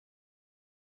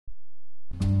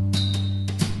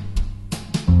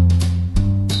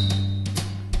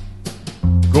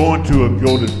going to a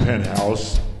gilded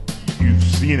penthouse. You've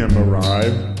seen him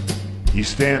arrive. He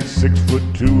stands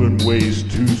 6'2" and weighs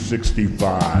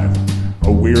 265.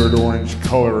 A weird orange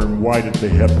color and white at the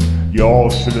hip. You all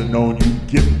should have known you'd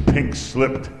get pink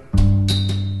slipped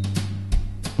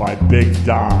by Big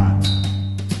Don.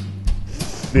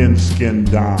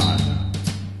 Thin-skinned Don.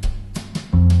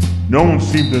 No one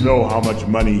seemed to know how much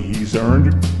money he's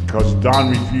earned because Don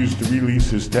refused to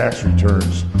release his tax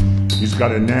returns. He's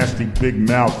got a nasty big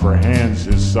mouth for hands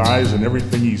his size, and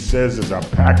everything he says is a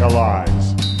pack of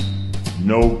lies.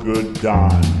 No good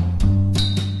Don.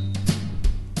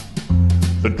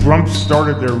 The Drumps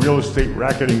started their real estate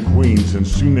racket in Queens, and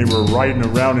soon they were riding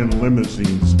around in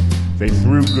limousines. They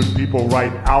threw good people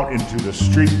right out into the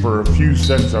street for a few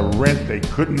cents of rent they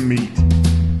couldn't meet.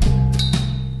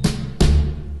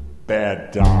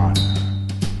 Bad Don.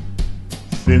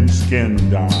 Thin-skinned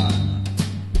Don.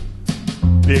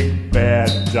 Big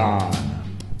bad Don.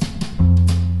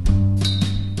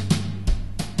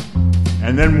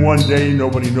 And then one day,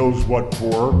 nobody knows what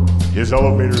for, his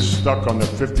elevator's stuck on the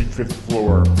 55th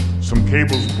floor. Some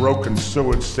cables broke, and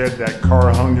so it said that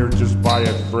car hung there just by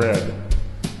a thread.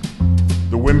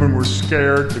 The women were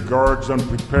scared, the guards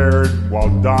unprepared, while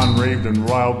Don raved and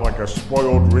riled like a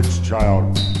spoiled rich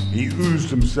child. He oozed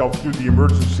himself through the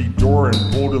emergency door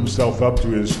and pulled himself up to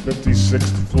his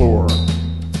 56th floor.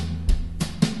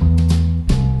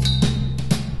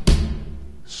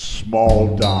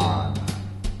 Small Don.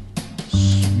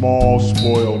 Small,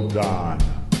 spoiled Don.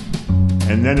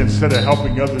 And then instead of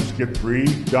helping others get free,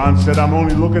 Don said, "I'm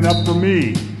only looking up for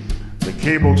me." The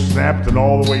cable snapped, and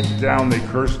all the way down they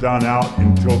cursed Don out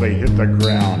until they hit the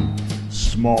ground.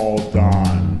 Small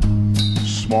Don.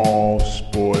 Small,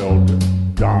 spoiled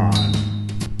Don.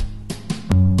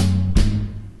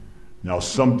 Now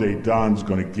someday Don's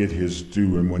gonna get his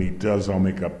due, and when he does, I'll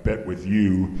make a bet with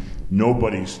you.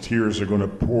 Nobody's tears are gonna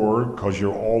pour, cause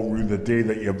you'll all rue the day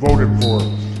that you voted for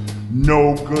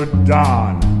no good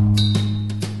Don.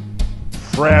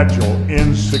 Fragile,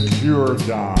 insecure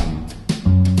Don.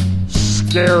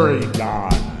 Scary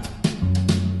Don.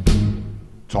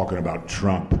 Talking about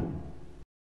Trump.